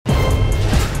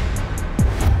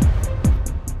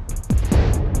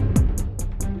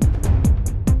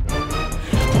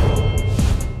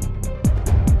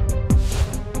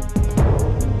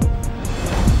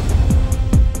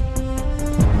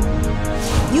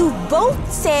You both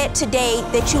said today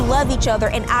that you love each other,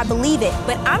 and I believe it.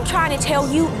 But I'm trying to tell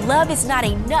you, love is not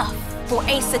enough for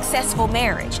a successful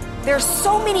marriage. There's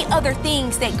so many other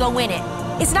things that go in it.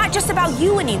 It's not just about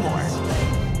you anymore.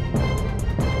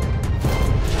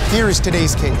 Here is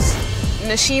today's case.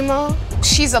 Nashima,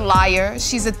 she's a liar,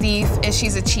 she's a thief, and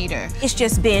she's a cheater. It's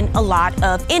just been a lot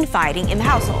of infighting in the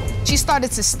household. She started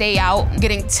to stay out,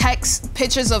 getting texts,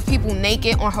 pictures of people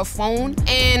naked on her phone,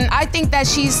 and I think that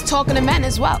she's talking to men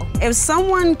as well. If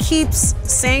someone keeps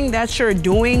saying that you're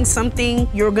doing something,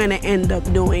 you're gonna end up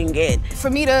doing it. For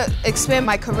me to expand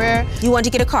my career. You wanted to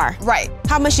get a car? Right.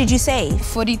 How much did you save?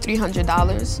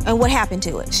 $4,300. And what happened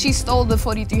to it? She stole the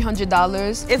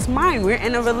 $4,300. It's mine, we're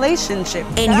in a relationship.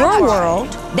 In your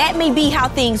world, that may be how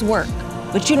things work,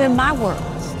 but you're in my world,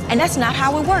 and that's not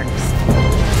how it works.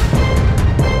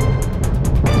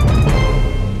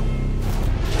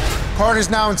 Court is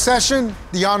now in session.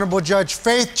 The Honorable Judge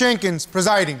Faith Jenkins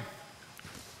presiding.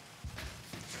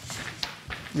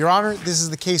 Your Honor, this is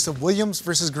the case of Williams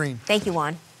versus Green. Thank you,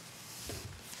 Juan.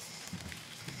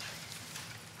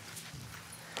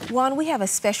 Juan, we have a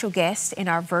special guest in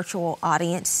our virtual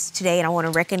audience today, and I want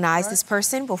to recognize this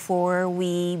person before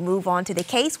we move on to the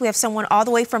case. We have someone all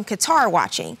the way from Qatar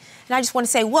watching, and I just want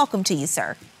to say welcome to you,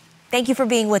 sir. Thank you for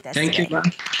being with us today. Thank you, ma'am.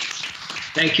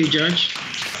 Thank you, Judge.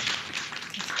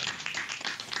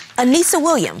 Anissa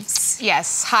Williams.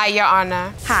 Yes. Hi, Your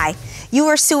Honor. Hi. You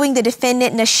are suing the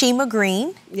defendant, Nashima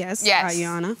Green. Yes, yes. Your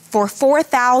Honor. For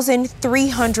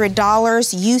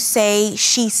 $4,300 you say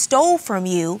she stole from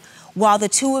you while the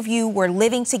two of you were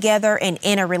living together and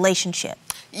in a relationship.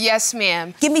 Yes,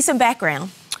 ma'am. Give me some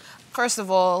background. First of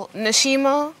all,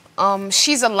 Nashima,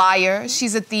 she's a liar,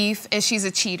 she's a thief, and she's a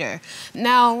cheater.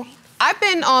 Now, I've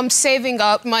been saving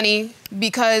up money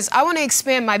because I want to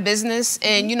expand my business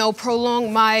and, you know,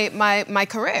 prolong my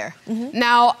career.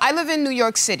 Now, I live in New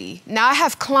York City. Now, I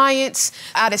have clients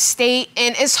out of state,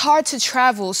 and it's hard to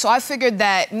travel, so I figured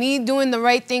that me doing the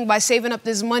right thing by saving up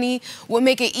this money would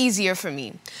make it easier for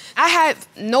me. I had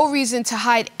no reason to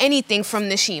hide anything from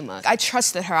Nashima. I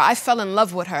trusted her. I fell in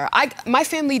love with her. My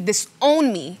family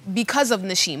disowned me because of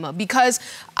Nashima, because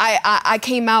I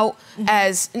came out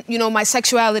as, you know, my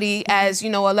sexuality as, you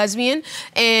know, a lesbian,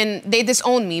 and they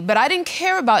disowned me. But I didn't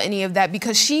care about any of that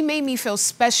because she made me feel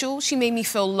special, she made me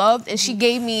feel loved, and she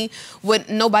gave me what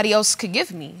nobody else could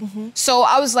give me. So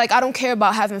I was like, I don't care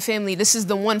about having family. This is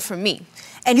the one for me.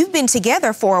 And you've been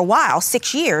together for a while,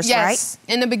 6 years, right? Yes.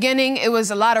 In the beginning, it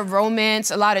was a lot of romance,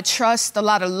 a lot of trust, a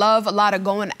lot of love, a lot of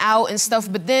going out and stuff.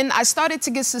 But then I started to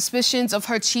get suspicions of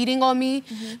her cheating on me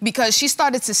because she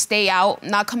started to stay out,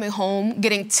 not coming home,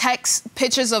 getting texts,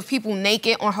 pictures of people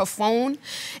naked on her phone.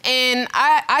 And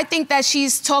I think that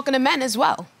she's talking to men as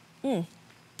well.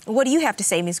 What do you have to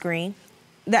say, Ms. Green?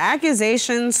 The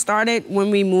accusation started when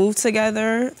we moved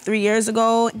together 3 years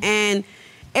ago, and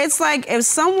it's like if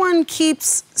someone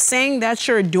keeps saying that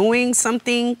you're doing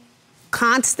something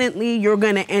constantly, you're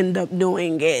gonna end up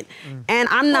doing it. And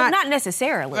I'm not... Well, not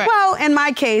necessarily. Right. Well, in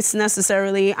my case,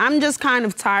 necessarily. I'm just kind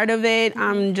of tired of it.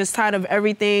 I'm just tired of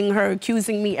everything, her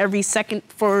accusing me every second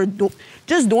for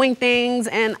just doing things.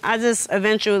 And I just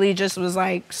eventually just was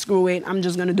like, screw it, I'm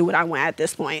just gonna do what I want at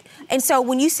this point. And so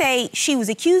when you say she was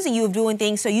accusing you of doing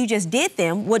things so you just did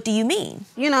them, what do you mean?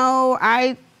 You know,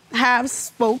 I have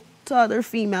spoke to other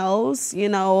females, you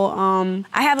know.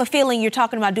 I have a feeling you're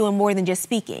talking about doing more than just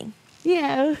speaking.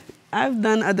 Yeah, I've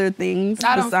done other things.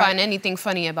 I don't find anything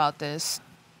funny about this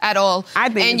at all. I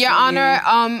think and it's Your funny. Honor,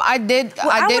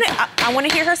 I want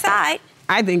to hear her side.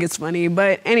 I think it's funny,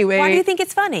 but anyway. Why do you think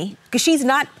it's funny? Because she's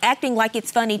not acting like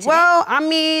it's funny today. Well, I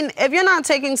mean, if you're not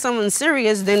taking someone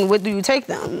serious, then what do you take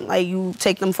them? Like, you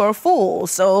take them for a fool.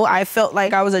 So I felt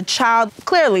like I was a child.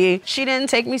 Clearly, she didn't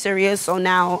take me serious, so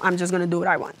now I'm just gonna do what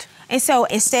I want. And so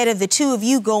instead of the two of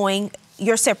you going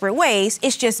your separate ways,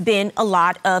 it's just been a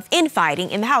lot of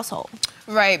infighting in the household.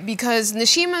 Right, because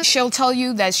Nashima, she'll tell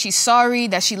you that she's sorry,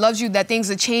 that she loves you, that things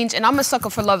have changed, and I'm a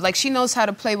sucker for love. Like, she knows how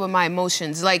to play with my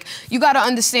emotions. Like, you gotta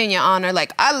understand, Your Honor,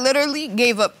 like, I literally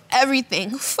gave up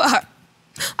everything for her.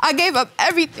 I gave up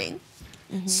everything.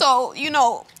 So, you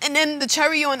know, and then the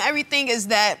cherry on everything is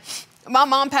that my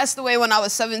mom passed away when I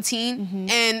was 17,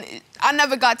 and I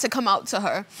never got to come out to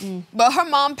her. But her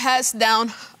mom passed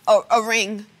down a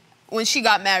ring when she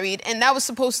got married, and that was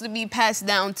supposed to be passed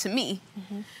down to me.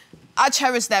 I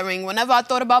cherish that ring. Whenever I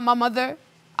thought about my mother,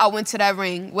 I went to that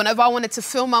ring. Whenever I wanted to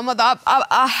feel my mother,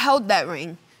 I held that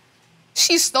ring.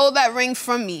 She stole that ring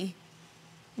from me.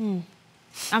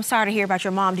 I'm sorry to hear about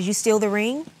your mom. Did you steal the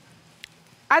ring?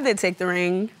 I did take the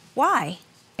ring. Why?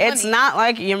 It's not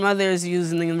like your mother is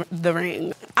using the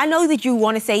ring. I know that you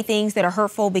want to say things that are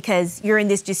hurtful because you're in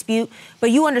this dispute,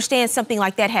 but you understand something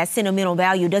like that has sentimental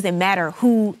value. It doesn't matter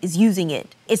who is using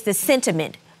it. It's the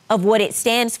sentiment of what it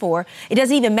stands for. It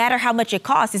doesn't even matter how much it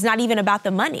costs. It's not even about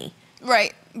the money.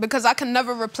 Right, because I can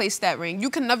never replace that ring. You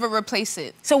can never replace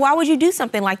it. So why would you do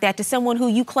something like that to someone who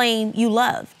you claim you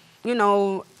love? You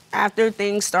know, after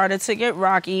things started to get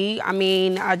rocky, I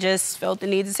mean, I just felt the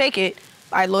need to take it.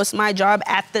 I lost my job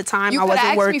at the time. I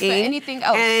wasn't working. You could ask me for anything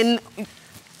else. And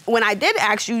when I did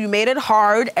ask you, you made it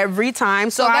hard every time,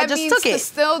 so I just took it. It's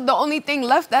still the only thing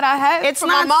left that I have. It's from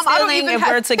not my mom. I don't stealing even if have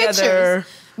we're together. pictures.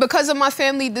 Because of my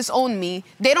family disowned me,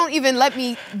 they don't even let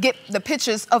me get the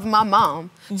pictures of my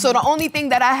mom. So the only thing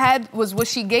that I had was what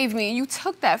she gave me, and you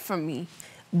took that from me.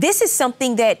 This is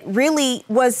something that really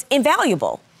was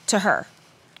invaluable to her,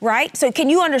 right? So can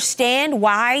you understand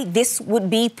why this would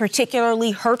be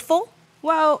particularly hurtful?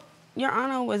 Well, Your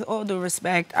Honor, with all due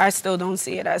respect, I still don't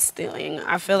see it as stealing.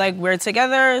 I feel like we're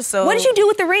together, so... What did you do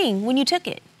with the ring when you took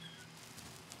it?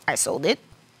 I sold it.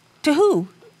 To who?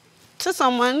 To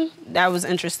someone that was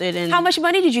interested in... How much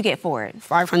money did you get for it?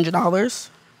 $500.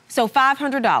 So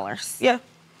 $500. Yeah.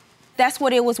 That's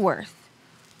what it was worth.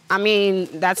 I mean,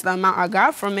 that's the amount I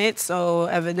got from it, so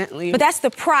evidently... But that's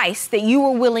the price that you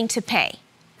were willing to pay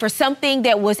for something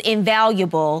that was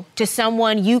invaluable to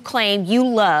someone you claimed you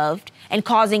loved and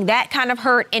causing that kind of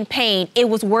hurt and pain. It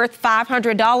was worth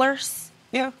 $500?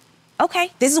 Yeah.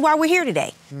 Okay, this is why we're here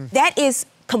today. That is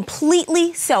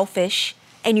completely selfish,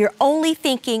 and you're only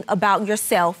thinking about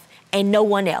yourself and no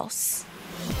one else.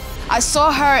 I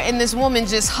saw her and this woman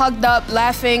just hugged up,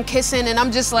 laughing, kissing, and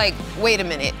I'm just like, wait a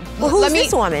minute. Well, who's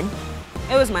this woman?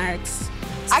 It was my ex.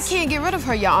 I can't get rid of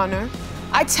her, Your Honor.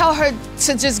 I tell her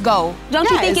to just go. Don't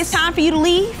you think it's time for you to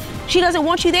leave? She doesn't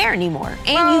want you there anymore,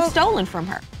 and you've stolen from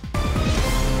her.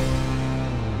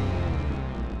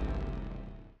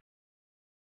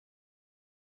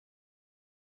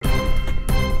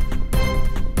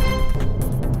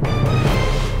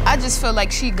 I just feel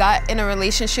like she got in a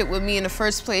relationship with me in the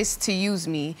first place to use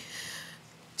me.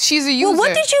 She's a user. Well,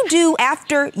 what did you do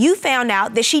after you found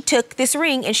out that she took this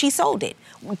ring and she sold it?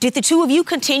 Did the two of you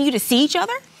continue to see each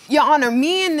other? Your Honor,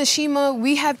 me and Nashima,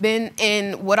 we have been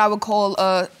in what I would call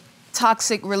a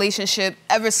toxic relationship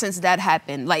ever since that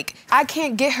happened. Like, I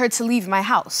can't get her to leave my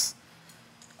house.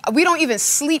 We don't even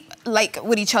sleep, like,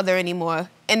 with each other anymore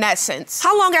in that sense.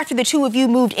 How long after the two of you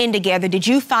moved in together did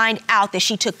you find out that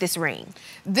she took this ring?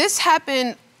 This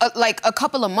happened, like, a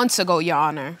couple of months ago, Your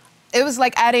Honor. It was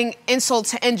like adding insult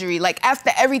to injury. Like,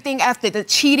 after everything, after the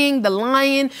cheating, the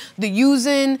lying, the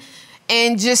using,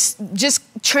 and just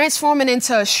transforming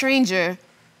into a stranger.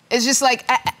 It's just like,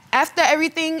 after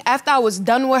everything, after I was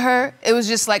done with her, it was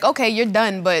just like, okay, you're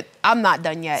done, but I'm not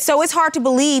done yet. So it's hard to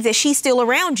believe that she's still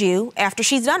around you after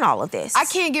she's done all of this. I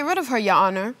can't get rid of her, Your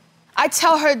Honor. I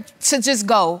tell her to just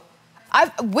go.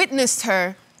 I've witnessed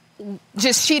her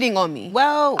just cheating on me.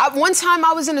 Well... one time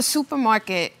I was in a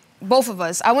supermarket, both of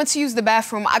us. I went to use the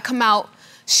bathroom. I come out.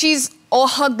 She's all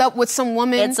hugged up with some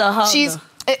woman. It's a hug.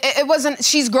 It wasn't,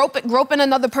 she's groping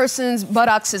another person's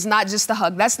buttocks is not just a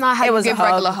hug. That's not how you give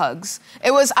regular hugs.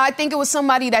 It was, I think it was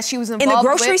somebody that she was involved with. In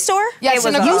the grocery store? Yes,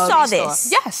 in the You grocery saw store.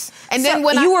 this? Yes. And So then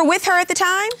when you were with her at the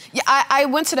time? Yeah, I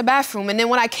went to the bathroom, and then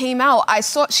when I came out,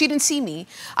 she didn't see me.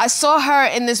 I saw her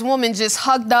and this woman just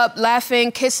hugged up,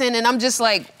 laughing, kissing, and I'm just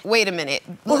like, wait a minute.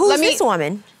 Well, who's this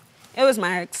woman? It was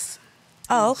my ex.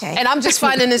 Oh, okay. And I'm just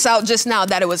finding this out just now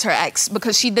that it was her ex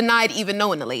because she denied even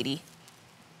knowing the lady.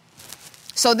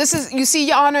 So this is, you see,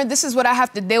 Your Honor, this is what I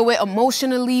have to deal with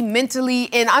emotionally, mentally,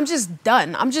 and I'm just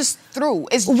done. I'm just through.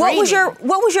 It's draining.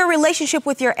 What was your relationship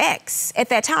with your ex at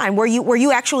that time? Were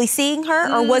you actually seeing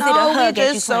her, or was it a hug? We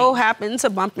just so happened to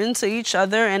bump into each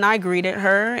other, and I greeted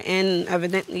her, and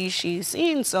evidently she's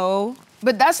seen, so.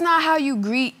 But that's not how you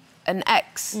greet an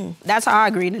ex. That's how I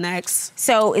greet an ex.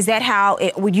 So is that how?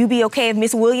 Would you be okay if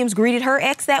Miss Williams greeted her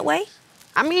ex that way?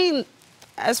 I mean,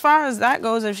 as far as that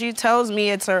goes, if she tells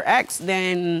me it's her ex,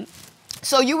 then...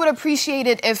 So you would appreciate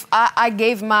it if I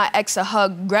gave my ex a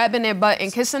hug, grabbing their butt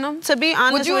and kissing them? To be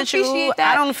honest with you,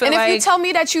 that? I don't feel like... like... And if you tell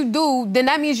me that you do, then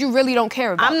that means you really don't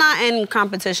care about I'm not in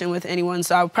competition with anyone,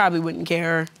 so I probably wouldn't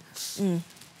care. You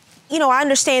know, I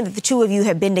understand that the two of you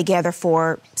have been together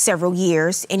for several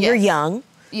years, and you're young.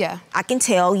 Yeah. I can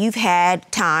tell you've had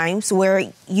times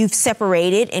where you've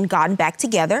separated and gotten back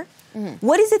together.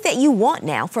 What is it that you want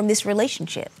now from this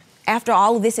relationship after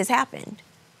all of this has happened?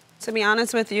 To be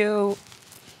honest with you,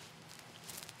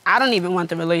 I don't even want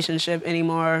the relationship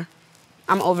anymore.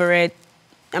 I'm over it.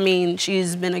 I mean,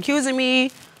 she's been accusing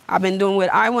me. I've been doing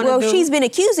what I want to do. Well, she's been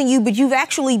accusing you, but you've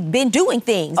actually been doing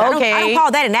things. Okay. I don't call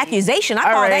that an accusation. I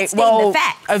call that stating the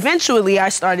fact. Eventually I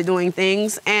started doing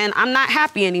things, and I'm not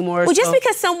happy anymore. Well, just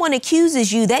because someone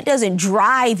accuses you, that doesn't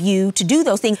drive you to do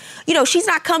those things. You know, she's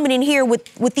not coming in here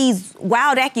with these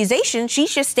wild accusations.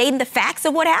 She's just stating the facts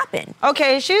of what happened.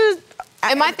 Okay,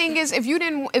 And my thing is, if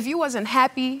you wasn't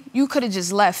happy, you could have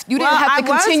just left. You didn't have to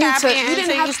continue to. You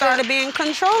didn't have to started being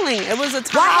controlling. It was a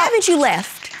time. Why haven't you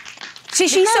left?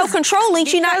 She's so controlling.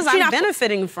 She's not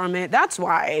benefiting from it. That's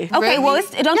why. Okay, Really? well,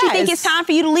 don't you think it's time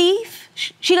for you to leave?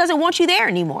 She doesn't want you there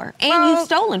anymore, and you've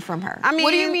stolen from her. I mean,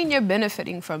 What do you mean you're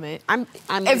benefiting from it? I'm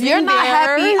if you're not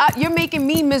happy, you're making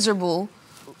me miserable.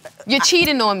 You're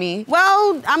cheating on me.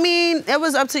 Well, I mean, it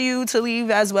was up to you to leave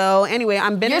as well. Anyway,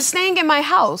 You're staying in my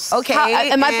house. Okay,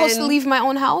 Am I supposed to leave my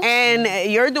own house?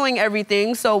 And you're doing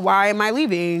everything, so why am I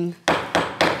leaving?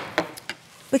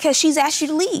 Because she's asked you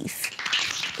to leave.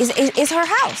 It's her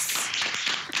house.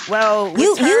 Well,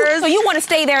 so you want to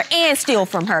stay there and steal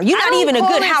from her. You're not even a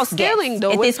good house stealing, guest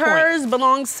though. at this point. Hers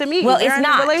belongs to me. Well, They're it's in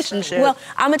not. a relationship. Well,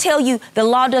 I'm gonna tell you, the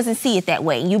law doesn't see it that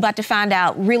way, and you're about to find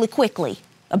out really quickly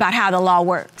about how the law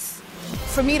works.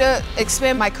 For me to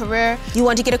expand my career, You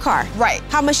want to get a car, Right.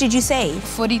 How much did you save,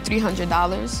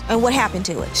 $4,300. and what happened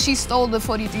to it? She stole the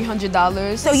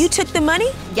 $4,300. So you took the money?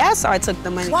 yes, I took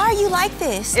the money. Why are you like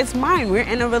this? It's mine. We're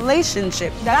in a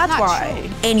relationship. That's not why.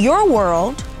 true. In your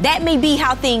world, that may be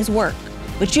how things work,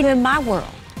 but you're in my world,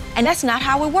 and that's not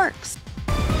how it works.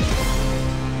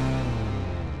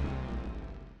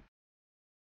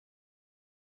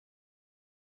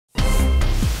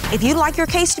 If you'd like your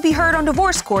case to be heard on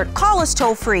divorce court, call us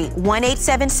toll-free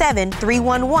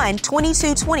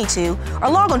 1-877-311-2222 or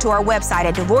log on to our website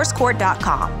at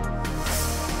divorcecourt.com.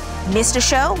 Missed a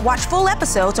show? Watch full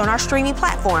episodes on our streaming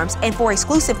platforms, and for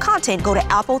exclusive content, go to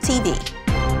Apple TV.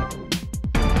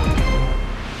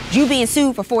 You being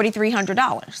sued for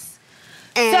 $4,300.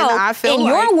 And So, I feel in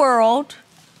your world,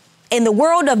 in the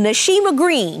world of Nashima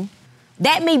Green,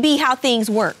 that may be how things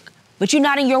work, but you're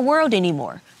not in your world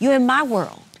anymore. You're in my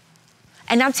world.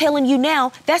 And I'm telling you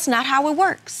now, that's not how it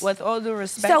works. with all due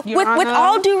respect, So, Your with Honor,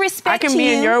 all due respect I can to be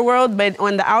in you- your world, but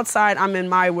on the outside, I'm in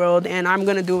my world, and I'm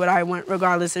gonna do what I want,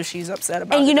 regardless if she's upset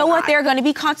about it. And you know or what? not. There are going to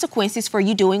be consequences for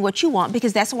you doing what you want,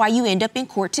 because that's why you end up in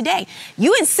court today.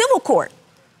 You in civil court.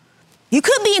 You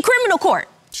could be in criminal court,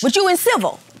 but you in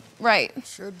civil. Right.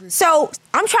 So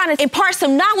I'm trying to impart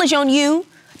some knowledge on you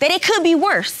that it could be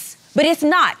worse, but it's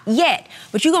not yet.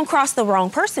 But you're going to cross the wrong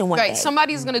person one day. Right.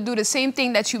 Somebody's gonna do the same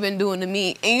thing that you've been doing to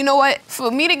me. And you know what? For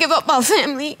me to give up my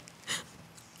family,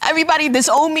 everybody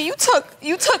disowned me. You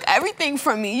took everything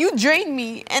from me. You drained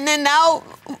me. And then now,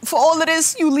 for all of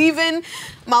this, you leaving.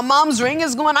 My mom's ring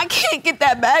is gone. I can't get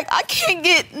that back. I can't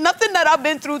get nothing that I've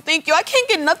been through. Thank you. I can't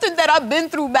get nothing that I've been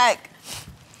through back.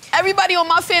 Everybody on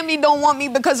my family don't want me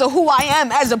because of who I am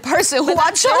as a person, who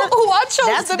I chose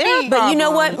that's to their be. But you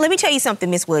know problem. what? Let me tell you something,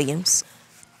 Miss Williams.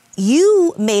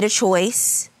 You made a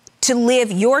choice to live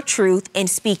your truth and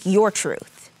speak your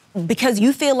truth. Because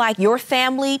you feel like your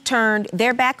family turned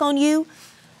their back on you,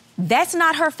 that's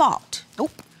not her fault.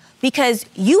 Nope. Because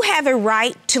you have a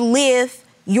right to live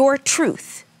your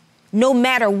truth, no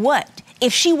matter what,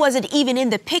 if she wasn't even in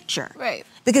the picture. Right.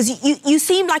 Because you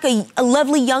seem like a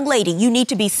lovely young lady. You need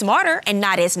to be smarter and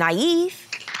not as naive.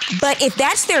 But if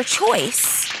that's their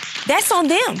choice, that's on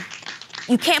them.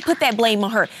 You can't put that blame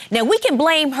on her. Now, we can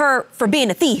blame her for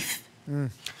being a thief,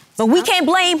 but we can't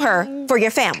blame her for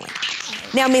your family.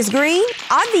 Now, Ms. Green,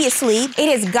 obviously,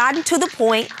 it has gotten to the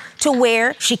point to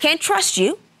where she can't trust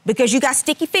you because you got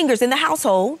sticky fingers in the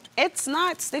household. It's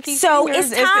not sticky So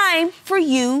fingers. it's time for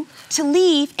you to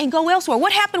leave and go elsewhere.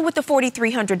 What happened with the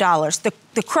 $4,300,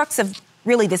 the crux of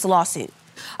really this lawsuit?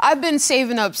 I've been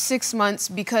saving up 6 months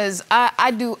because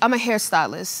I'm a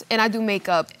hairstylist and I do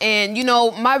makeup. And, you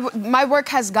know, my work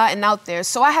has gotten out there.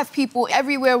 So I have people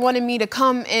everywhere wanting me to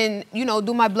come and, you know,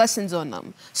 do my blessings on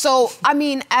them. So, I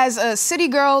mean, as a city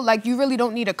girl, like, you really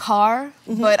don't need a car.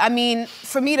 But, I mean,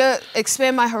 for me to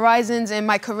expand my horizons and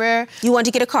my career. You want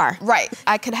to get a car? Right.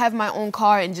 I could have my own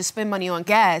car and just spend money on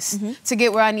gas to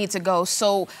get where I need to go.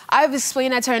 So I've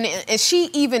explained that to her, and she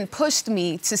even pushed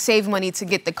me to save money to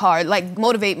get the car, like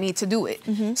motivate me to do it.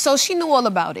 So she knew all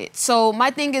about it. So my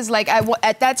thing is, like,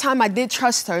 at that time I did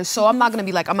trust her, so I'm not gonna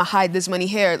be like, I'm gonna hide this money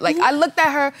here. Like, I looked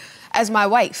at her as my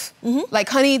wife. Like,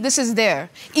 honey, this is there.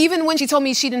 Even when she told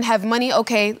me she didn't have money,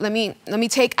 okay, let me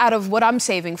take out of what I'm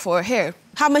saving for here.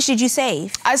 How much did you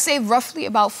save? I saved roughly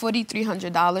about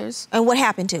 $4,300. And what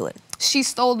happened to it? She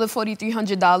stole the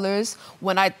 $4,300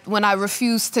 when I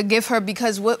refused to give her,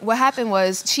 because what happened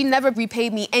was she never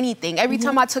repaid me anything. Every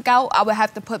time I took out, I would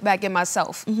have to put back in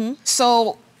myself.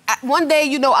 So one day,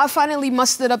 you know, I finally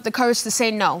mustered up the courage to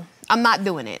say no. I'm not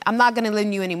doing it. I'm not gonna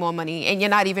lend you any more money, and you're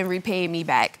not even repaying me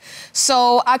back.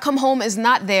 So I come home, it's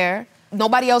not there.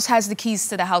 Nobody else has the keys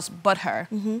to the house but her.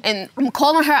 And I'm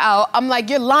calling her out. I'm like,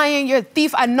 you're lying, you're a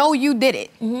thief, I know you did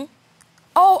it.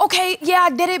 Oh, okay, yeah, I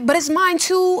did it, but it's mine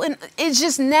too, and it's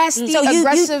just nasty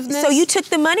aggressiveness. So you took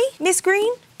the money, Miss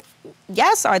Green?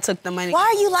 Yes, I took the money. Why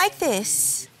are you like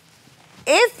this?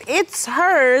 If it's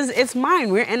hers, it's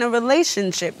mine. We're in a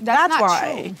relationship. That's not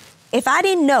why. true. If I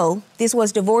didn't know this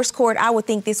was divorce court, I would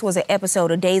think this was an episode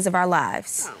of Days of Our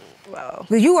Lives. Well,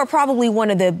 But you are probably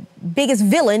one of the biggest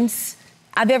villains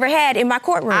I've ever had in my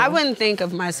courtroom. I wouldn't think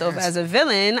of myself as a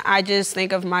villain. I just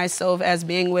think of myself as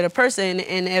being with a person,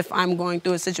 and if I'm going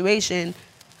through a situation,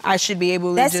 I should be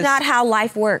able to That's not how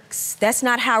life works. That's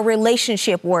not how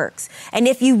relationship works. And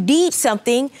if you need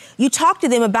something, you talk to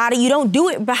them about it. You don't do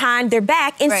it behind their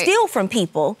back and steal from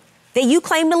people that you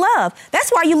claim to love. That's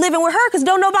why you're living with her, because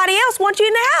don't nobody else want you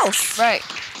in the house. Right.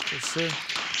 Yes,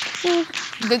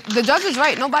 The judge is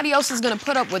right. Nobody else is gonna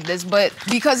put up with this, but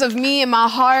because of me and my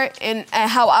heart and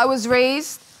how I was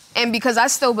raised, and because I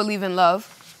still believe in love.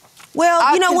 Well,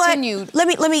 I you know continued.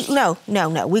 what? Let me, no.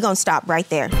 We're gonna stop right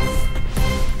there.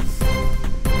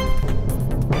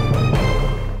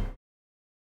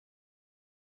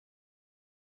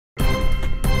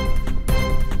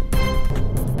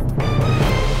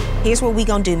 Here's what we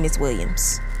gonna do, Ms.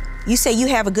 Williams. You say you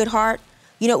have a good heart.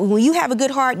 You know, when you have a good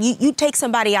heart, you take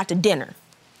somebody out to dinner,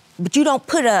 but you don't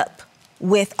put up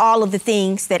with all of the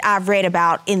things that I've read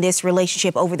about in this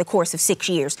relationship over the course of 6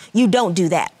 years. You don't do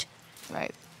that.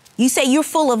 Right. You say you're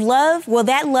full of love. Well,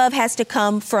 that love has to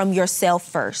come from yourself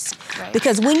first. Right.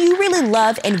 Because when you really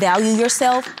love and value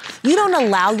yourself, you don't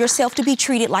allow yourself to be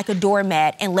treated like a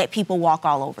doormat and let people walk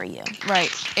all over you.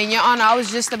 Right. And Your Honor, I was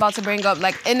just about to bring up,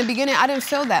 like, in the beginning, I didn't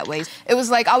feel that way. It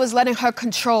was like I was letting her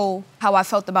control how I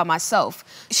felt about myself.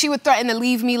 She would threaten to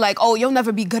leave me like, oh, you'll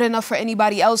never be good enough for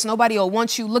anybody else. Nobody will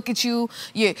want you. Look at you.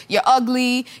 You're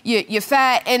ugly. You're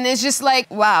fat. And it's just like,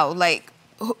 wow, like,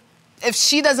 if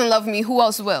she doesn't love me, who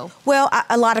else will? Well,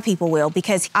 a lot of people will,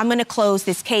 because I'm going to close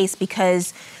this case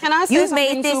because Can I say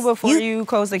something too before you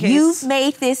close the case? You've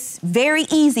made this very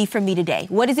easy for me today.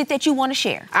 What is it that you want to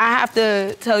share? I have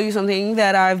to tell you something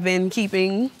that I've been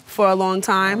keeping for a long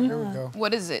time. Here we go.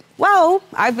 What is it? Well,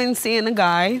 I've been seeing a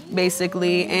guy,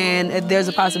 basically, and there's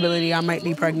a possibility I might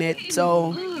be pregnant.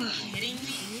 So,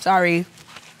 sorry,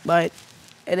 but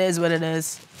it is what it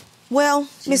is. Well,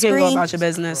 Ms. You can go Green, about your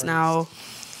business now.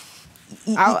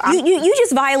 you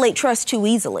just violate trust too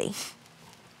easily.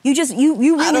 You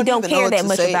really don't care that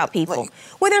much about people.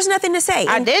 Well, there's nothing to say.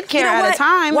 I And did care you know at a what?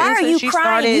 time Why are until you she crying?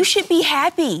 started- You should be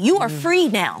happy. You are free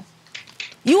now.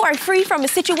 You are free from a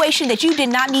situation that you did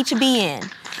not need to be in.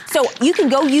 So you can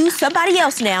go use somebody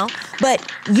else now, but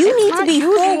you need to be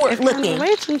forward looking.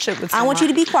 Relationship with I want you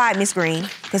to be quiet, Ms. Green,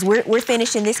 because we're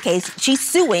finished in this case. She's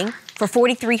suing for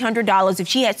 $4,300. If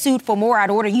she had sued for more, I'd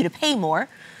order you to pay more.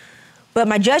 But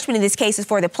my judgment in this case is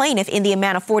for the plaintiff in the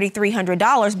amount of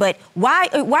 $4,300. But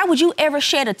why would you ever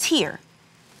shed a tear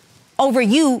over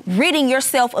you ridding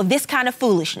yourself of this kind of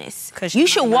foolishness? 'Cause You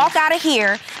should walk out of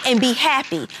here and be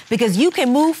happy because you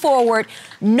can move forward.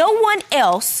 No one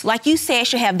else, like you said,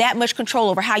 should have that much control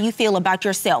over how you feel about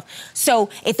yourself. So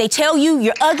if they tell you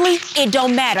you're ugly, it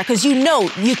don't matter because you know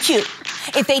you're cute.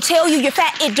 If they tell you you're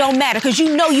fat, it don't matter because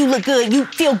you know you look good. You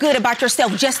feel good about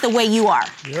yourself just the way you are.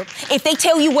 Yep. If they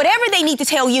tell you whatever they need to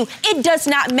tell you, it does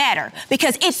not matter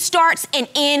because it starts and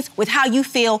ends with how you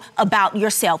feel about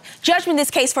yourself. Judgment in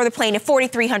this case for the plaintiff,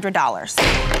 $4,300.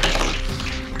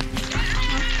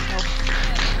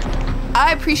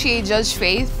 I appreciate Judge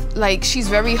Faith. Like, she's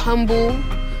very humble.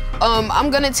 I'm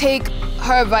gonna take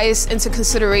her advice into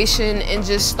consideration and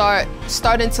just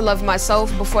starting to love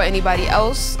myself before anybody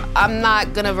else. I'm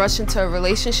not gonna rush into a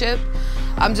relationship.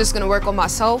 I'm just gonna work on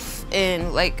myself,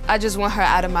 and like, I just want her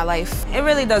out of my life. It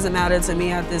really doesn't matter to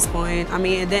me at this point. I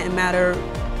mean, it didn't matter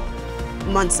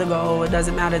months ago. It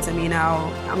doesn't matter to me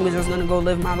now. I'm just gonna go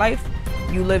live my life.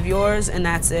 You live yours, and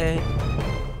that's it.